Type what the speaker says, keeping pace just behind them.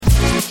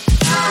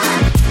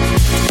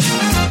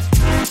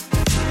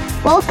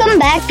Welcome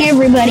back,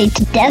 everybody,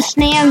 to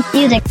Destiny of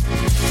Music.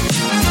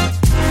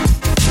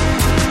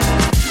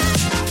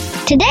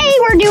 Today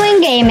we're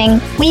doing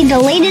gaming. We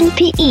deleted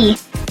PE.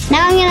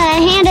 Now I'm going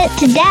to hand it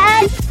to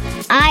Dad.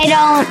 I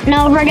don't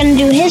know if we're going to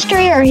do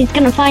history or he's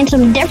going to find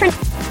some different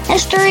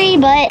history,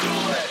 but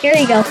here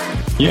you go.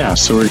 Yeah,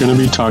 so we're going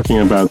to be talking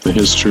about the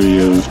history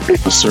of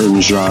a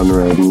certain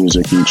genre of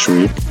music each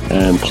week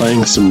and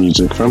playing some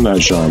music from that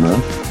genre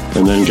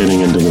and then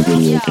getting into the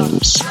video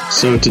games.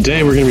 So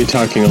today we're going to be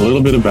talking a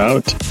little bit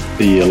about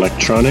the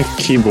electronic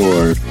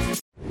keyboard.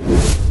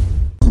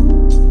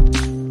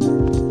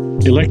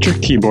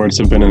 Electric keyboards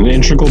have been an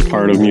integral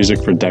part of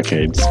music for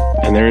decades,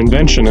 and their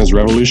invention has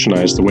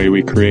revolutionized the way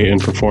we create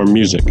and perform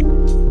music.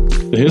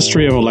 The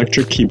history of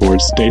electric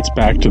keyboards dates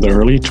back to the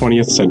early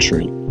 20th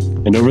century,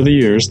 and over the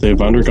years they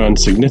have undergone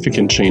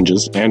significant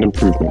changes and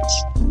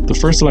improvements. The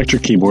first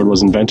electric keyboard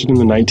was invented in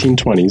the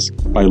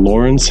 1920s by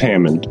Lawrence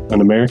Hammond,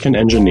 an American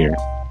engineer.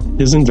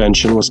 His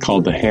invention was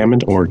called the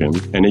Hammond organ,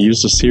 and it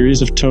used a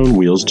series of tone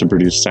wheels to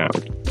produce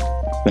sound.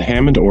 The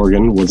Hammond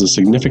organ was a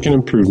significant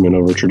improvement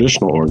over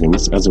traditional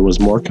organs as it was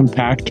more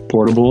compact,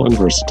 portable, and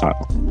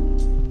versatile.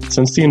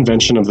 Since the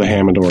invention of the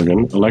Hammond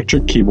organ,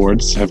 electric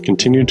keyboards have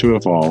continued to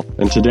evolve,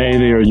 and today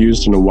they are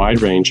used in a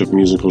wide range of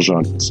musical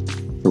genres,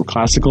 from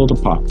classical to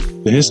pop.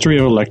 The history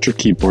of electric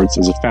keyboards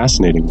is a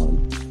fascinating one,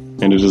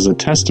 and it is a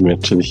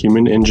testament to the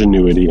human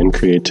ingenuity and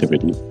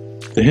creativity.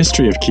 The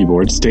history of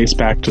keyboards dates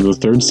back to the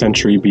 3rd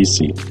century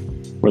BC,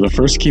 where the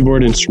first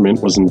keyboard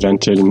instrument was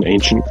invented in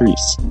ancient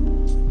Greece.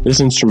 This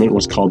instrument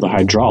was called the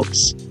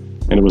hydraulis,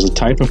 and it was a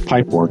type of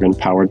pipe organ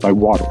powered by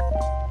water.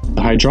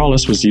 The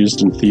hydraulis was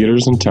used in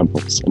theaters and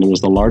temples, and it was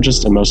the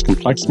largest and most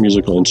complex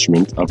musical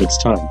instrument of its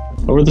time.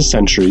 Over the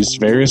centuries,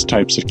 various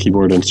types of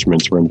keyboard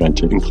instruments were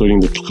invented,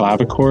 including the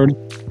clavichord,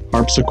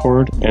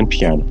 harpsichord, and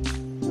piano.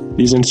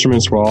 These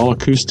instruments were all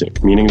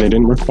acoustic, meaning they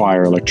didn't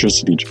require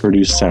electricity to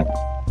produce sound.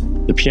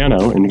 The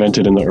piano,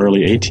 invented in the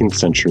early 18th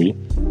century,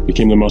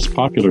 became the most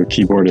popular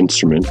keyboard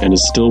instrument and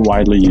is still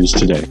widely used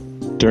today.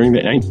 During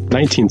the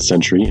 19th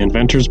century,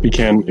 inventors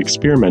began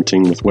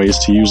experimenting with ways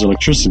to use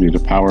electricity to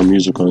power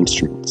musical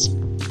instruments.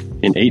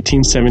 In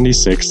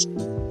 1876,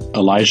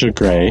 Elijah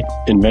Gray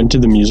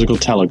invented the musical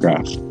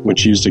telegraph,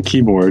 which used a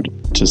keyboard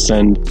to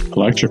send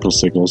electrical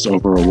signals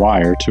over a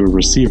wire to a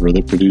receiver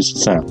that produced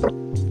sound.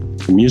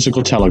 The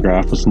musical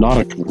telegraph was not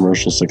a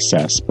commercial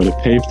success, but it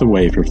paved the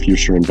way for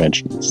future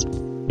inventions.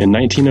 In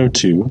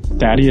 1902,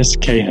 Thaddeus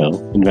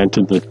Cahill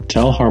invented the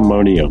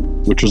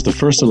telharmonium, which was the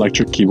first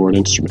electric keyboard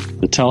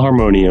instrument. The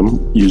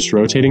telharmonium used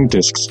rotating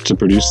discs to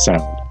produce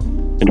sound,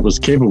 and it was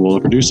capable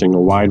of producing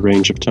a wide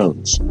range of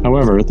tones.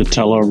 However, the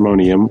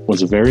telharmonium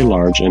was very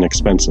large and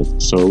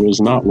expensive, so it was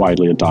not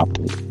widely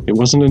adopted. It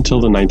wasn't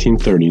until the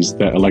 1930s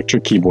that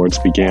electric keyboards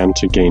began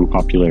to gain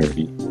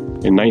popularity.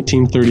 In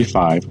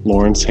 1935,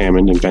 Lawrence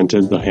Hammond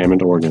invented the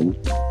Hammond organ,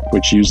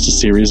 which used a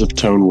series of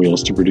tone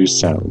wheels to produce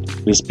sound.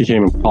 This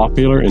became a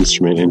popular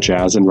instrument in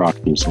jazz and rock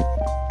music,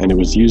 and it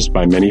was used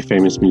by many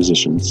famous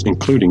musicians,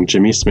 including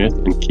Jimmy Smith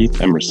and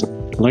Keith Emerson.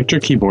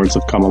 Electric keyboards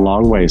have come a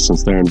long way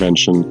since their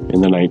invention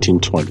in the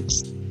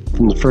 1920s.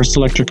 From the first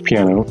electric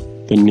piano,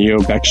 the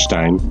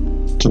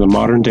Neo-Bechstein, to the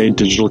modern-day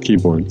digital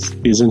keyboards,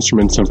 these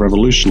instruments have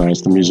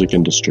revolutionized the music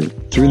industry.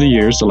 Through the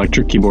years,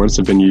 electric keyboards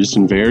have been used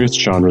in various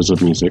genres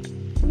of music,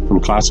 from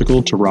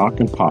classical to rock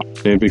and pop.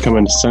 They have become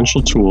an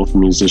essential tool for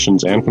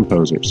musicians and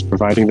composers,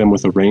 providing them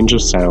with a range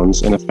of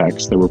sounds and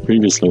effects that were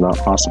previously not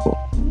possible.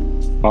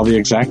 While the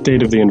exact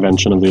date of the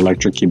invention of the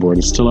electric keyboard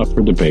is still up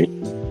for debate,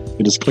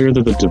 it is clear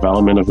that the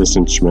development of this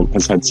instrument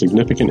has had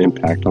significant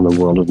impact on the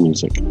world of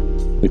music.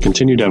 The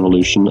continued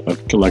evolution of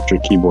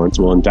electric keyboards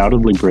will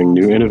undoubtedly bring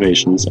new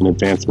innovations and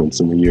advancements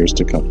in the years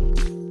to come.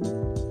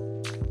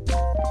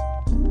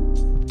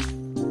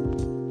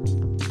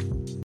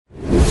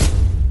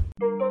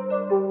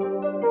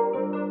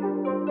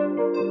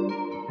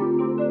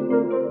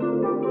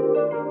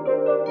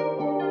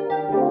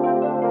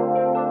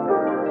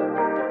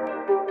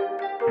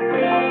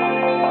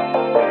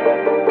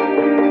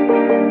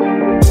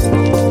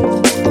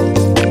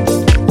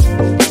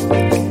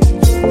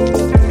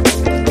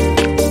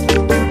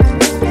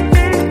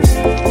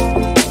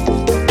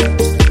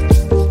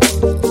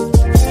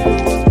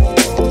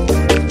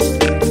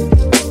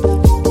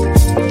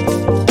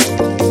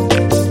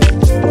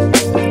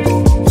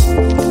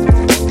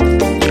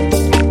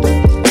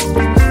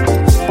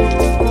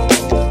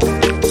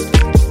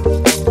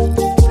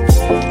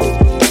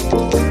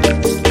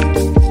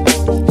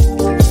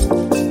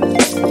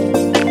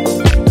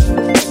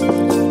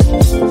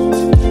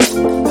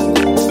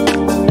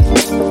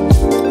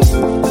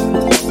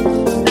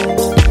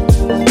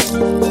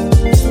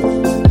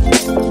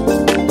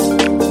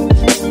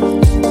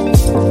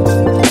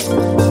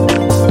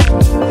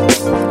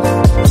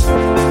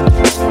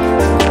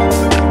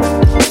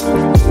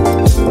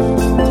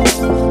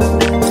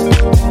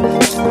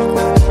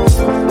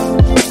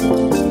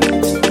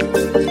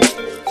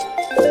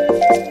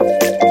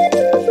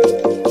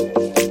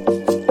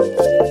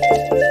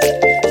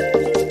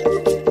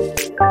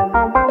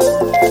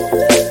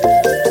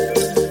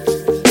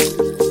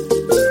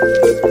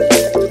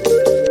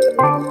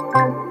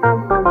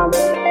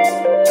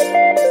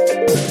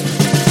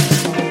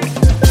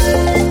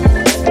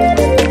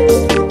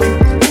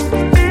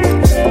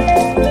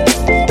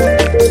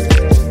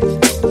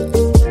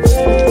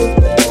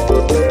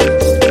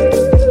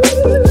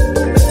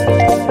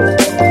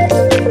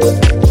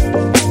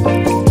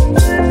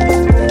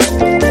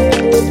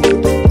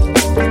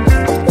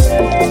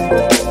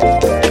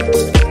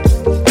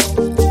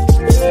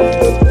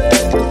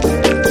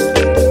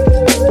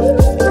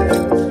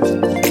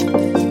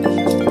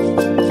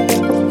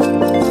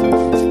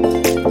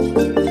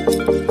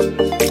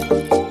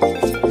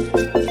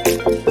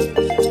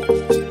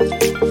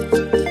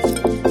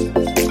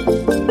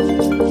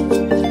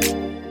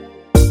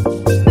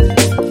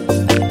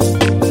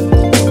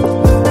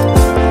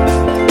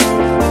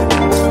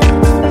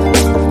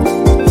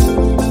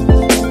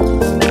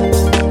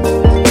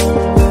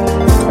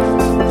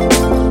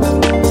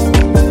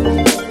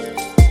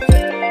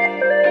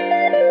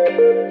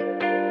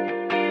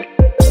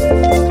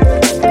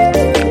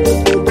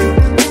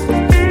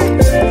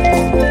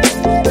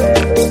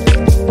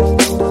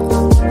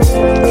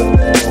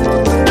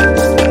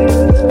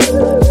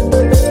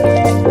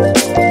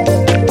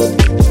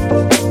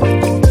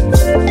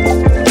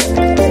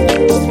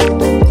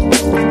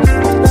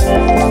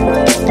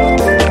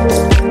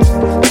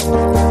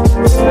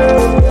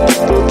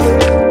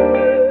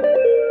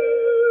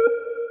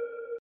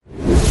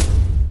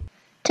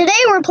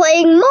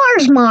 playing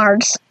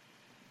Mars.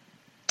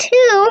 2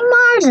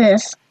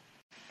 Marses.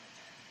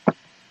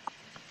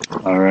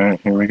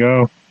 Alright, here we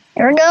go.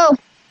 Here we go.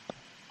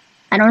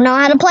 I don't know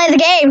how to play the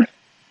game.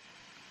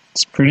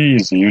 It's pretty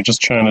easy. You're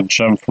just trying to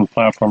jump from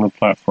platform to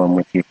platform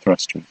with your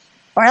thrusters.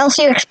 Or else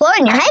you explode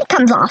and your head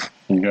comes off.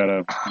 You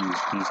gotta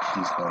use these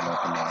keys going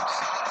up and down.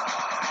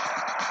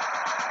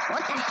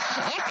 What the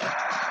heck?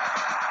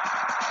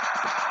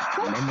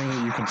 Remember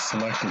that you can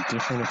select a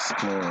different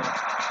explorer.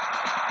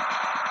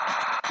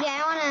 Yeah,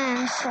 I want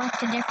to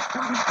select a different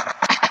one.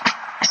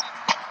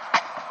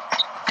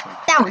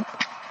 That one.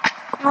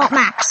 I want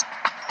Max.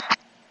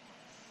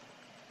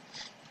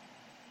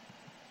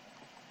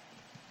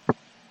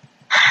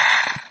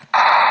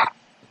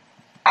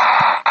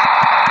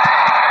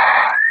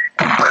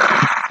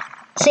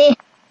 See?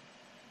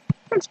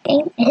 This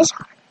game is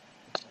hard.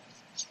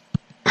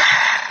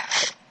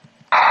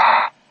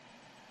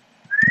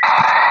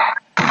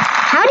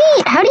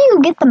 How do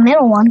you get the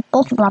middle one?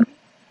 Both of them.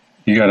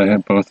 You gotta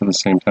hit both at the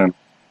same time.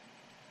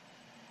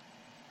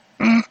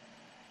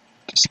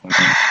 Just like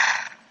that.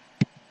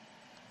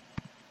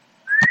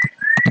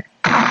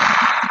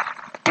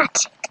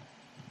 That's it.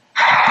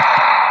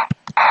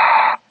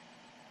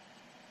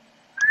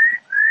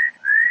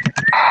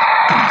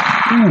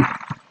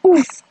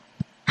 Oof.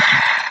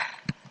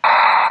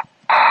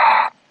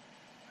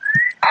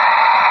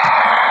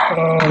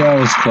 Oh, that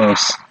was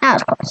close. That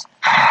was close.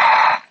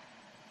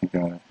 You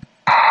got it.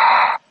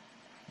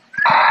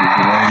 You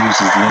want to use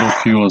as little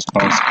fuel as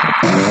possible.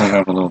 You only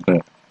have a little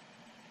bit.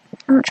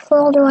 How much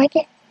fuel do I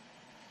get?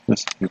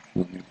 This is your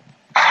fuel.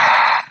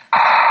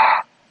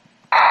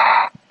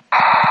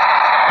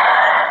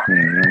 Yeah, you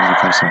don't need to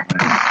go so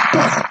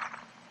high.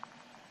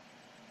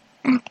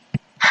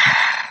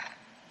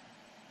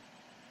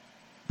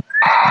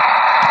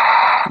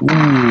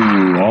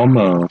 Ooh,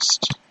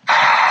 almost.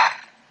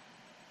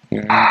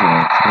 Here we go.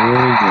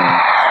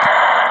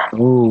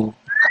 Oh.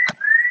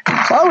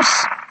 Close.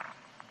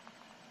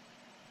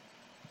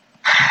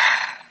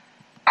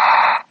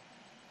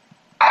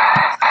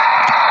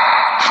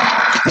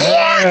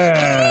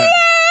 Yeah!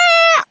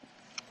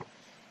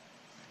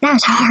 That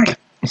was hard.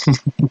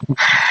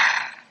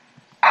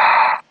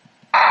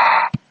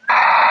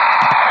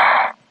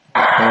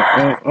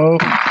 Oh.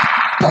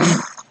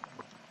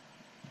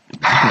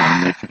 I'm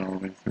gonna make it all the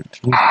way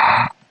 13.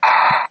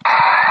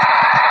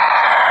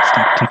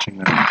 Stop touching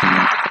that with the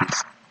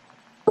mouthpiece.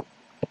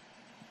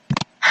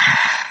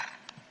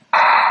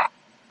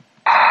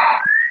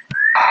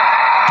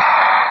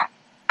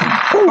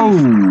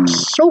 Oh!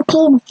 So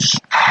close.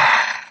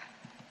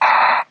 I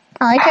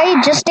like how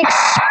you just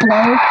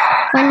explode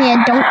when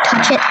you don't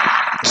touch it.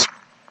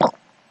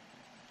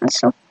 That's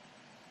so.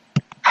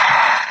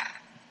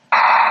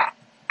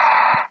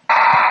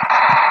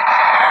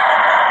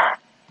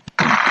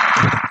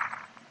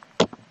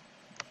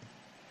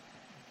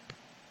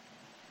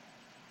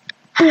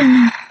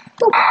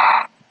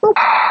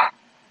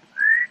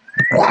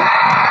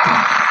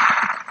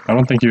 I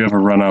don't think you ever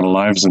run out of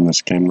lives in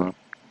this game, though.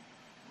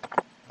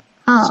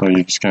 Oh. So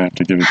you're just gonna have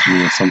to give it to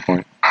me at some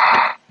point.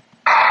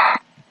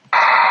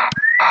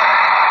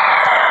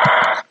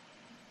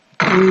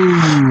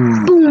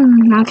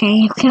 Boom.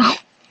 Okay, go. Yeah,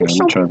 let me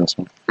try this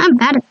one. I'm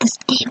bad at this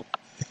game.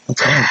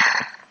 That's fine.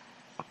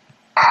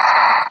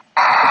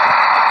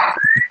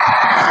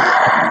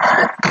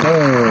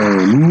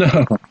 Oh,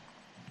 no!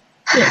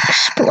 You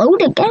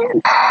explode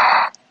again.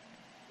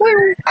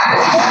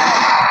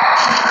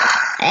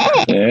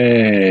 Hey.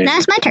 Hey! Now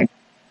it's my turn.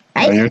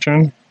 Right? Your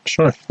turn?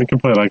 Sure, we can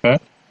play like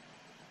that.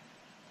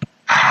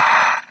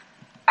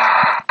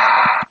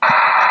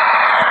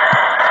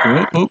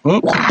 Oh,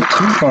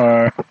 too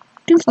far.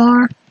 Too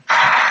far.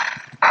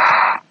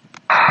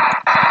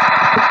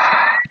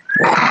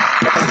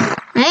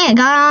 Hey, I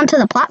got onto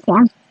the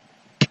platform.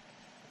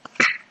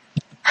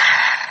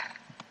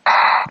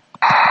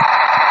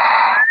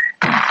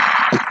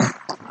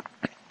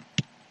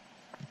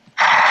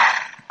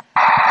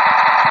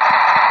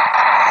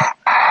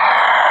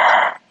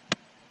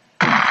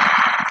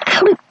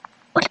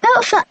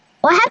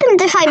 What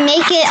happens if I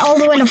make it all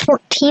the way to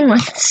 14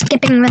 with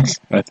skipping this?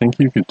 I think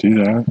you could do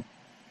that.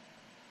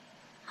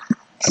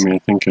 I mean, I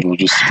think it'll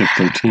just skip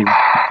 13.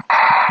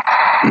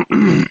 How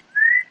did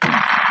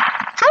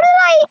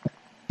I...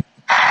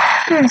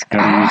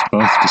 Gotta use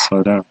both to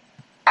slow down.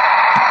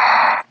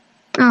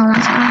 Oh,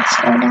 that's how I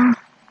slow down.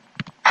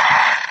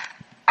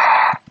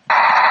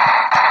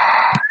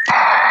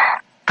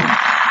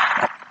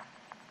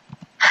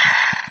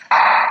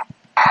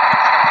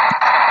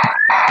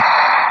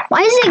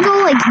 Why does it go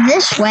like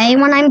this way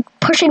when I'm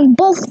pushing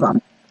both of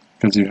them?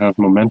 Because you have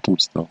momentum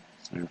still,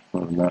 so you're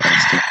floating that way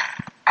still.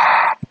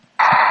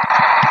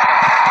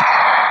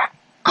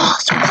 Oh,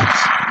 so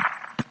close.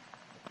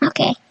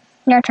 Okay,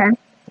 your turn.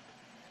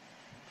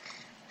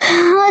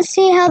 Let's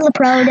see how the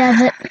pro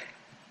does it.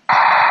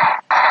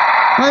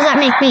 What does that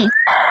make me?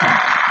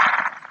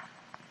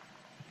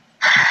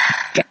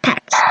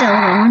 Jetpack's still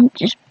going.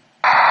 Just.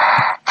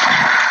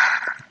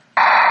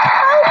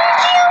 How did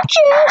you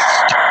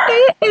just?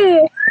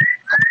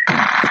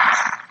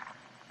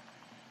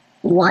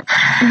 What?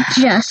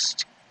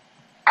 Just...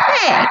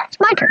 Hey, it's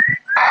my turn.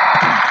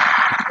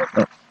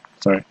 Oh,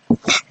 sorry.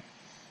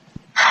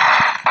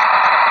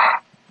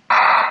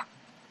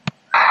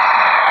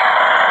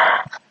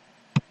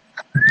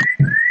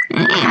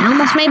 I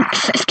almost made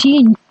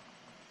 15.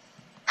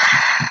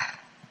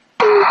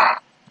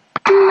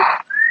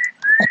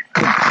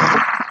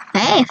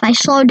 Hey, if I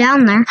slow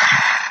down there.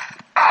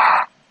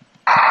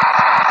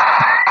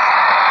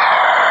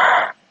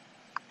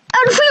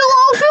 Outfield!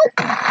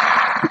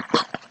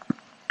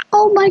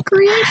 Oh, my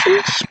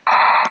creations.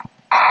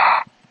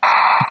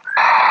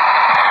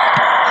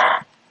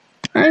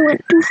 I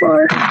went too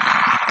far.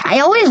 I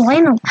always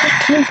land on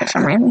 15 for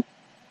some reason.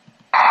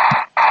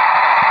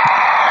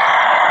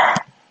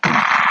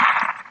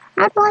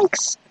 I'd like...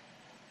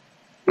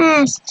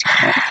 This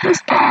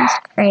game is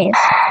crazy.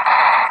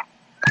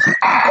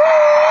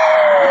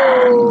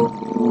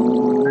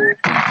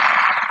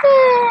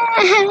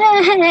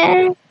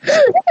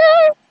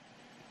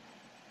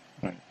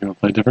 Alright, you want to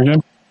play a different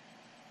game?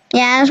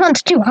 Yeah, this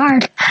one's too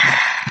hard.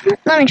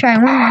 Let me try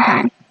one more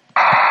time.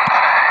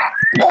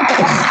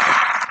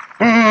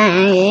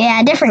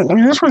 Yeah, different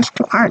game. This one's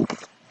too hard.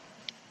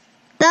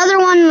 The other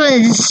one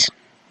was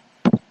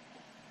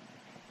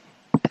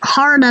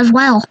hard as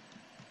well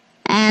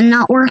and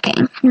not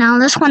working. Now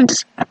this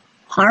one's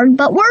hard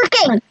but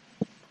working.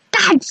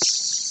 God's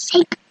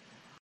sake.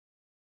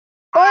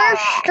 We're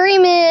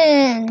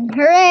streaming.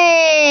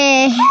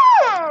 Hooray.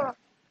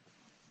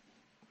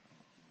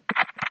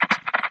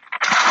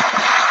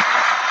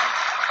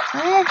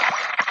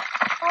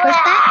 Push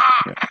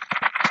that?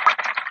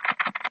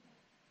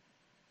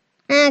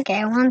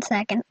 Okay, 1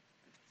 second.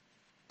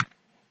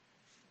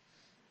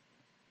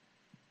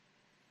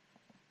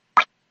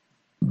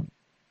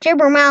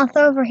 Jibbermouth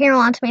over here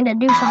wants me to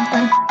do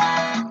something.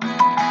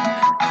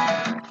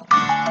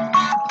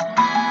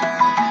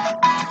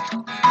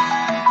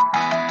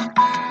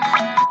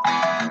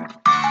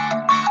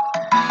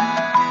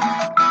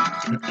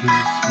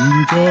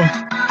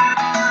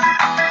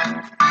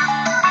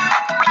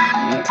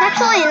 It's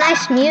actually a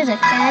nice music,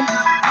 Dad.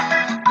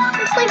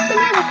 Let's leave the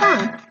music on.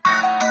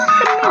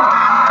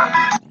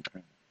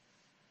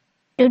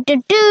 Good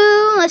music.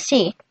 Do. Let's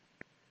see.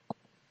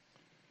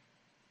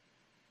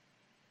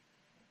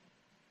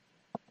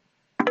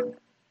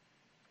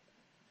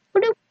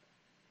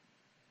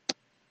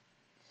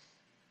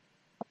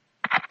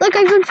 Look,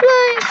 I can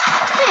fly.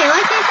 Hey,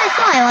 why can't I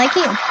fly like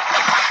you?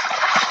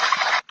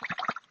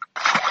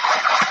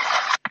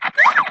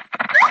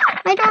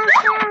 I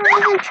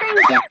haven't trained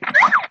yet.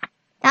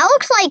 That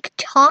looks like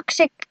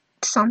toxic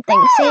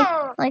something. See?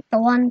 Like the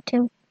 1,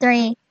 2,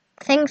 3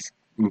 things.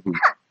 Mm-hmm.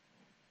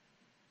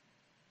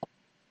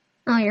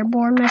 Oh, you're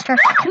bored, mister.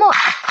 Come on.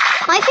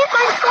 Why can't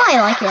mine fly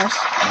like yours? I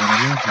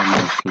don't know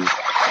how to.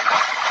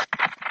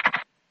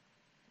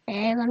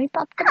 Hey, let me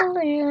pop the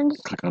balloons.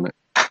 Click on it.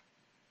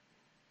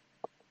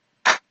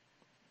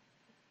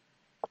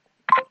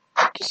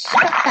 Just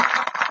stop that.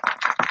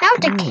 Now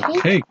it's a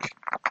cake. Cake.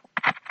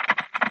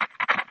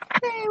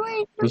 Hey,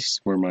 wait. This is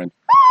where mine.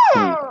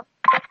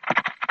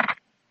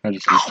 I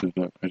just lifted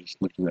it up. I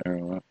just lifted the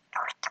arrow up.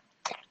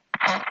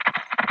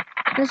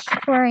 This is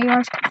where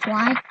yours can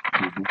fly.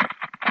 Mm-hmm.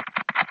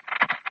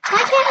 Why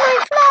can't I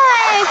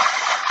fly?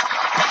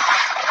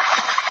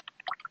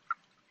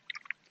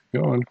 Go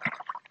on.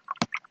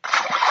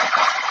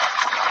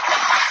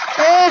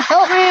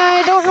 Help me,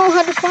 I don't know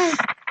how to swim.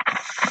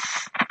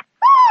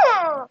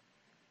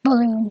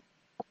 Balloon.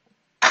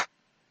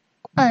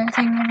 Other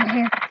thing over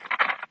here.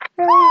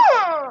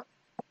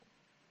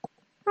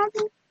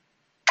 Robin.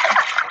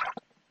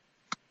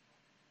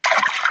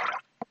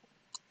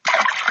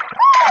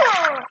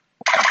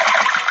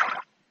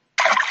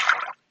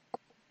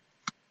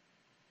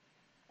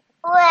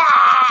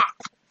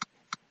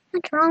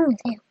 What's wrong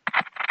with you?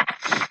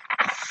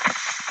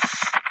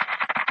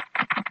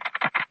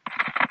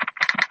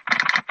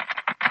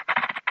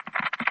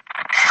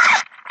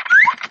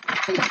 Oh my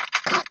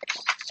God, there's a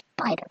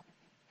spider.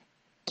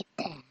 Get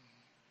that.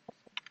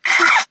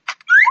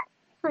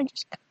 I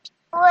just got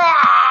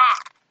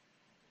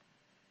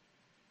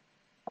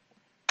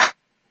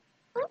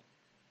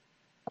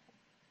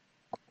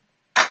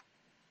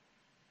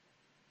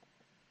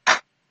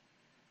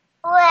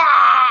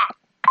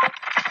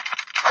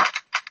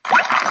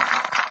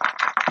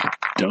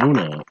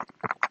Donut.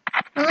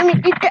 Let me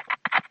eat that.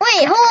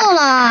 Wait, hold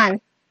on.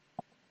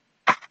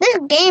 This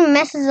game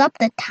messes up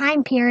the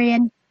time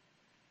period.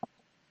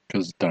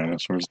 Because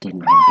dinosaurs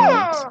didn't have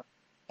donuts.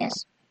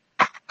 Yes.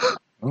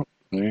 Oh,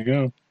 there you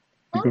go.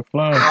 You can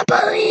fly. I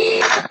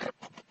believe.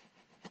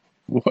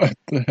 What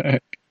the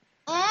heck?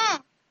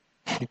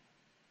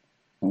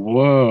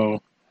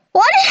 Whoa.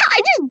 What?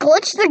 I just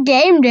glitched the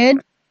game,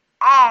 dude.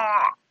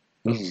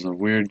 This is a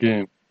weird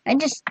game. I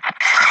just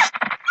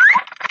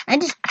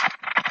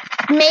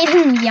made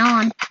him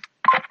yawn.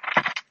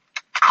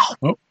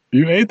 Oh,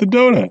 you ate the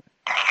donut.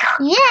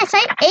 Yes,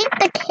 I ate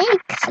the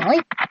cake,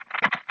 silly.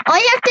 All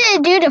you have to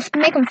do to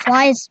make him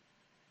fly is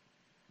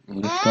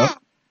Lift up.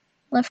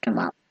 lift him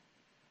up.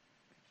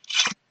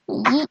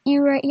 Yeet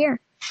you right here.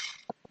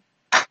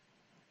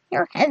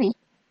 You're heavy.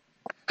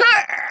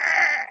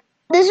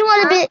 This is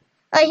what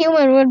a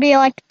human would be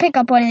like to pick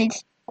up one of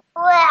these.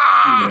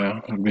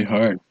 Yeah, it'd be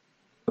hard.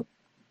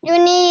 You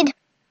need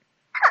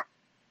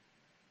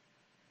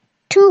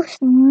 2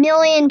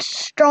 million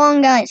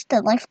strong guys to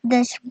lift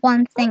this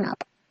one thing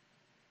up.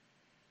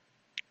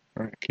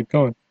 Alright, keep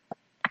going.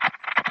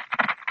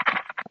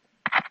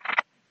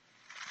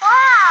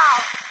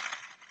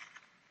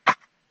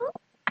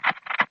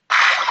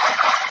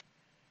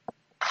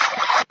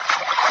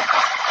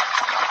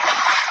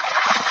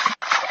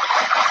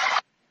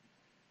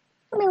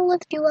 Let me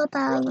lift you up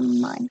out of the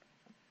mud.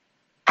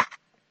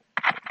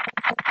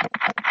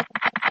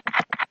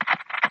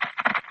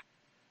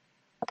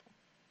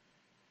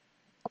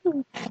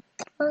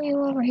 Throw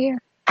you over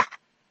here.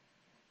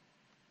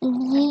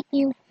 Yeet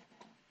you.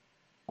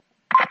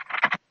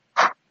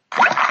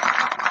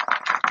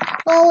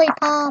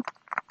 Lollipop.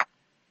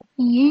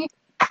 Yeet.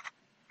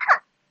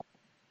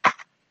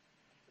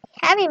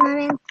 Heavy, my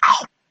man.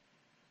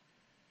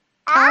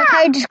 I like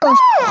how it just goes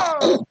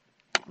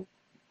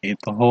Ate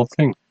the whole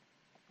thing.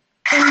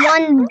 in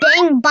one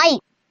dang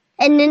bite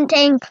and didn't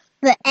take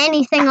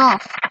anything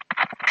off.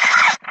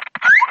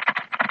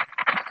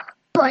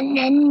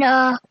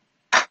 Banana.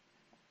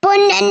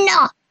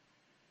 Banana.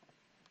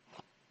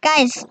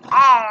 Guys.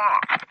 What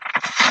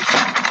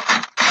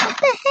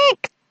the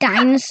heck?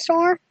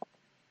 Dinosaur?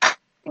 I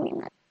mean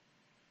that.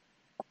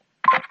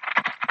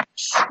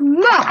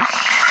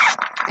 Smash!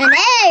 An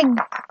egg!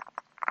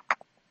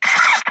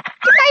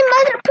 Did my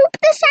mother poop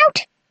this out?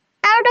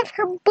 Out of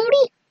her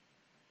booty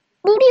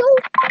hole?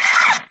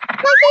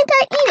 Why can't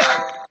I eat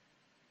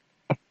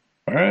it?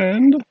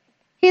 And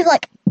He's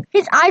like,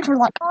 his eyes were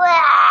like,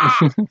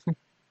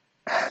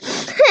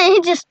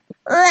 he just,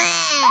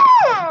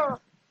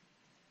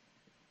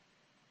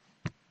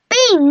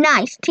 be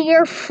nice to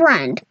your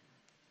friend.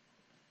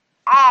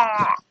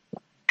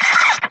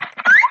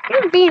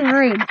 You're being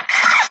rude.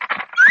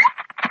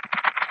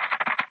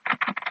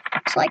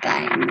 Looks like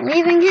I am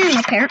leaving him,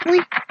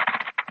 apparently.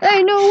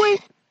 Hey, no,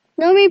 wait.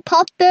 Let me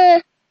pop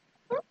the...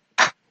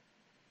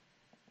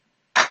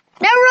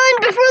 Now run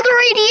before the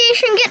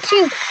radiation gets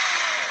you.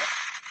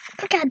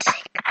 For God's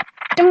sake.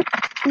 Don't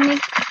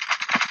make...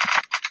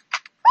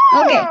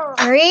 Okay,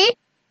 3,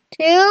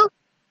 2,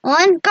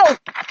 1, go.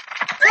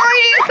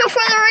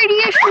 Before the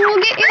radiation will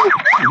get you.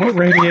 what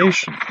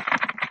radiation?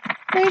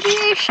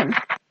 Radiation.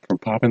 From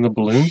popping the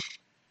balloon?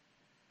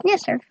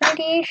 Yes, there's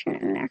radiation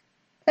in there.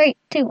 3,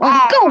 2,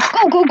 1, go,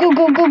 go, go, go,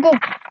 go, go, go.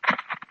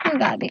 You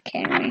gotta be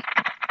kidding me.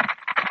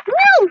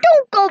 No,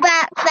 don't go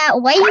back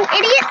that way, you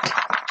idiot.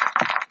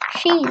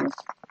 Jeez,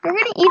 you're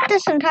gonna eat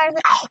this entire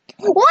thing.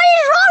 What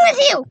is wrong with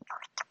you?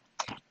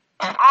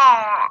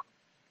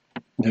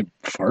 It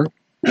fart?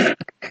 I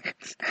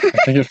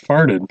think it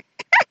farted.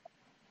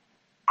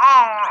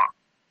 I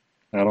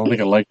don't think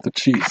it liked the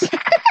cheese.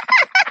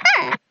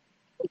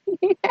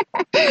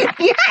 Yeah,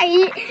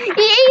 he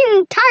ate an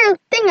entire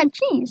thing of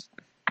cheese.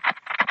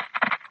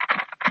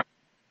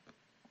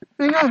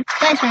 I know,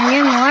 thanks for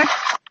giving me more.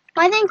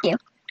 Why, thank you.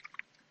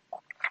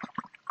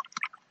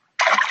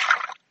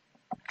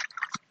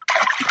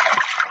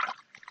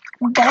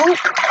 Bonk.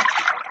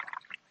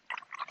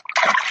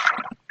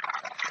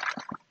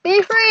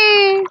 Be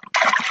free!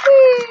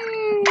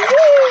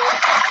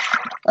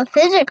 The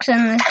physics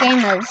in this game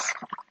is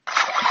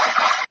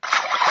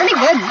pretty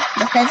good.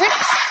 The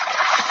physics?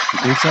 You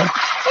think so?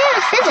 Yeah,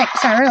 the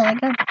physics are really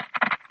good.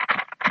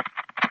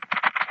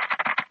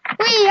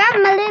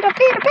 I'm a little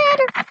Peter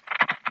Patter.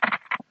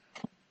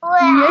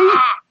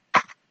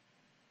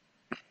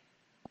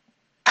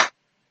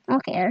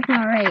 Okay, there's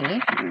no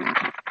radiation in that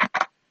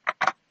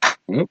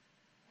one. Oop.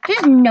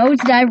 Just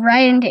nosedive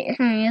right into it.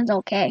 It's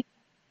okay.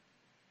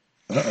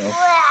 Uh-oh.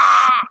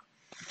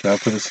 Watch out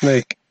for the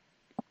snake.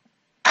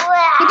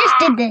 He just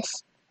did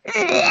this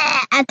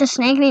at the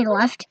snake and he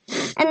left.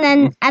 And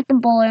then at the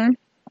balloon.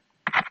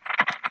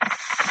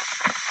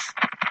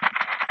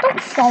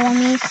 Don't follow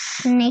me,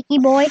 snaky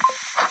boy.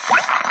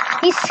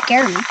 He's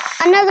scared me.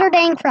 Another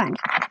dang friend.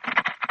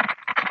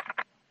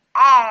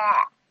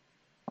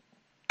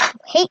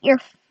 Hate your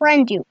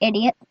friend, you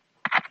idiot.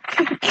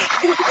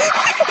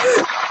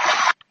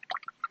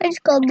 I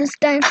just called this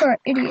dinosaur an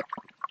idiot.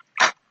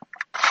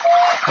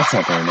 That's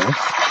not very nice.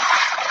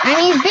 I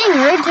mean, he's being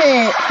rude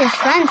to his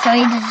friend, so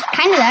he just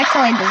kind of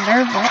actually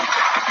deserves it.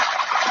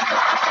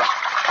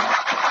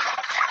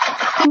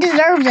 He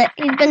deserves it.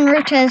 He's been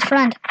rude to his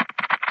friend.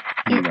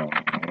 No, I don't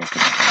think so.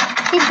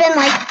 He's been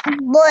like,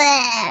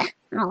 bleh,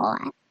 and all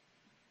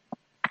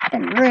that.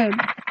 Been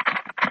rude.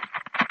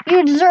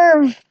 You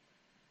deserve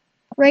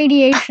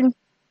radiation.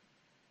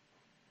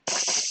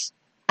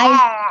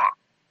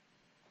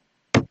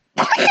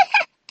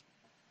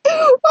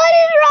 What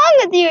is wrong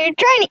with you? You're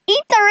trying to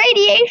eat the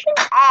radiation?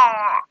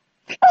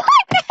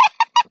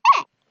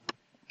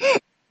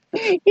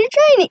 You're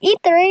trying to eat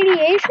the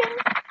radiation?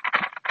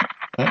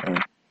 Uh-oh.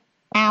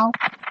 Ow.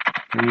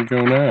 Where you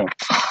go now?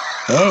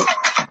 Oh!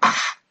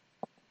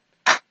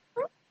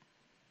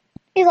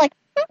 He's like,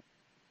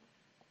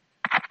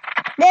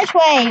 this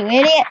way, you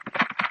idiot.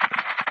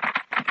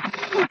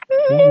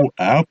 Ooh,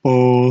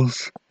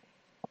 apples.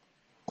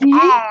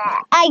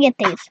 I get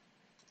these.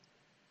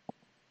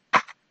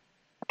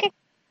 Okay.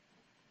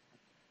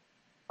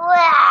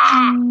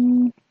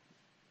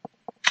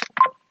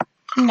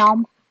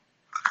 Nom.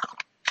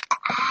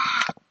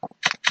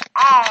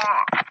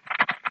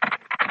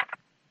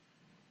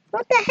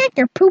 What the heck?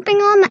 You're pooping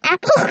on the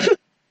apple?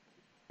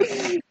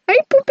 Are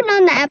you pooping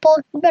on the apple?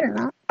 You better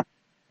not.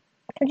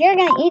 Because you're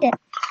going to eat it.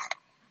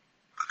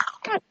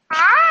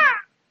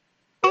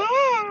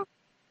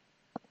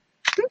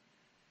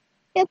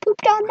 You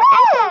pooped on the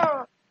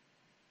apple.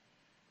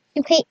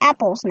 You hate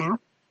apples now.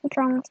 What's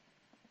wrong with you?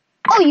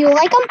 Oh, you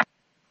like them?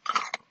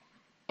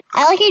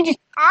 I like you just...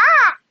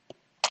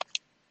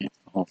 Eat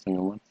the whole thing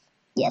at once.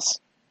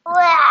 Yes.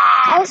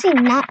 How is he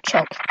not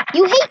choke?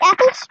 You hate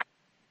apples?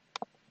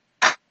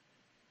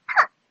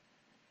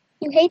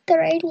 You hate the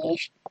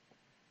radiation?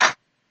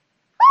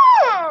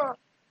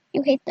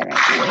 You hate the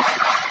radiation.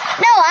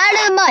 No, out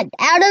of the mud.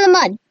 Out of the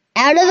mud.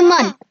 Out of the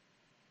mud.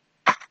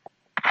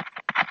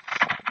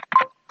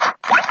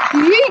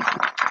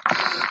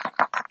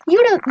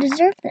 You don't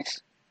deserve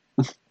this.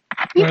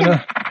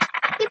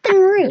 You've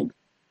been rude.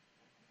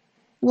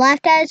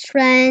 Laughed at his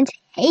friends.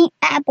 Hate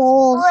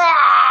apples.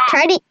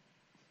 Tried to...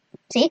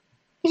 See?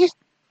 He just...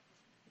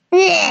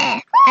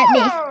 at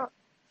me.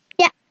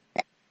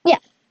 Yeah.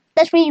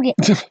 That's what you get.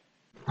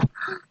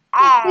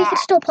 We can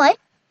still play.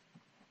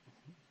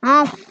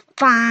 Oh,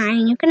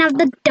 fine. You can have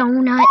the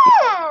donut.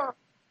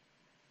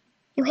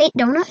 You hate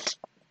donuts?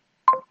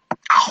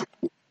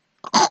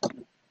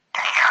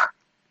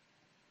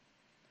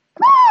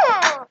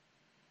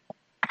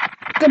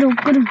 Good.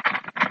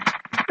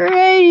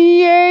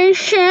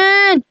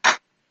 Radiation!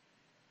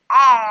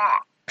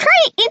 Try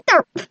to eat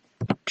the...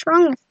 What's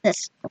wrong with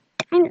this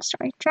dinosaur?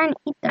 He's trying to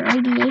eat the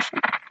radiation.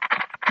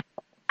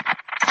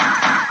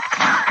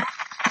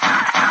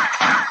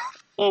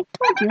 I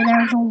told you there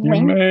was a win.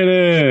 You made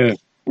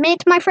it! Made it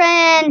to my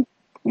friend.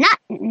 Not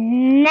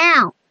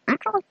now.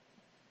 Actually.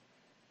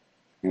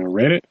 You gonna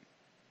rate it?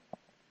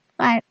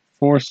 5.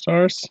 4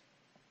 stars?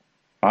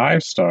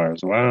 5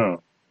 stars,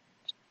 wow.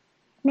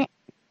 Yeah.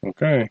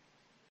 Okay.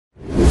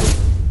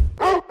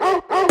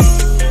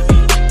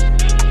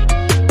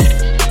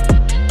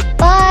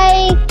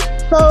 Bye,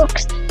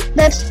 folks.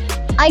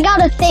 I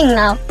got a thing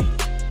though.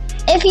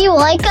 If you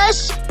like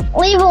us,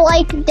 leave a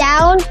like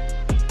down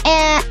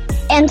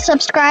and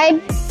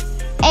subscribe.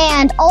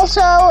 And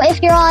also,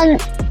 if you're on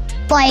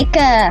like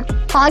a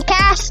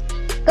podcast,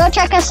 go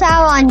check us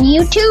out on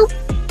YouTube.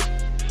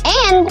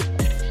 And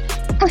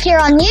if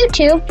you're on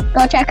YouTube,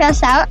 go check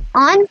us out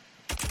on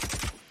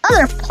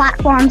other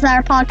platforms that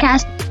are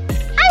podcasts.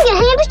 I'm gonna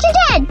hand it to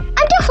Dad.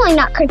 I'm definitely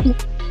not creepy.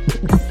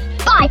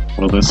 Bye.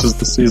 Well, this is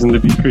the season to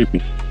be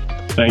creepy.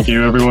 Thank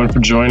you, everyone, for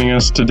joining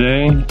us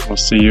today. We'll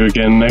see you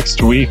again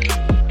next week.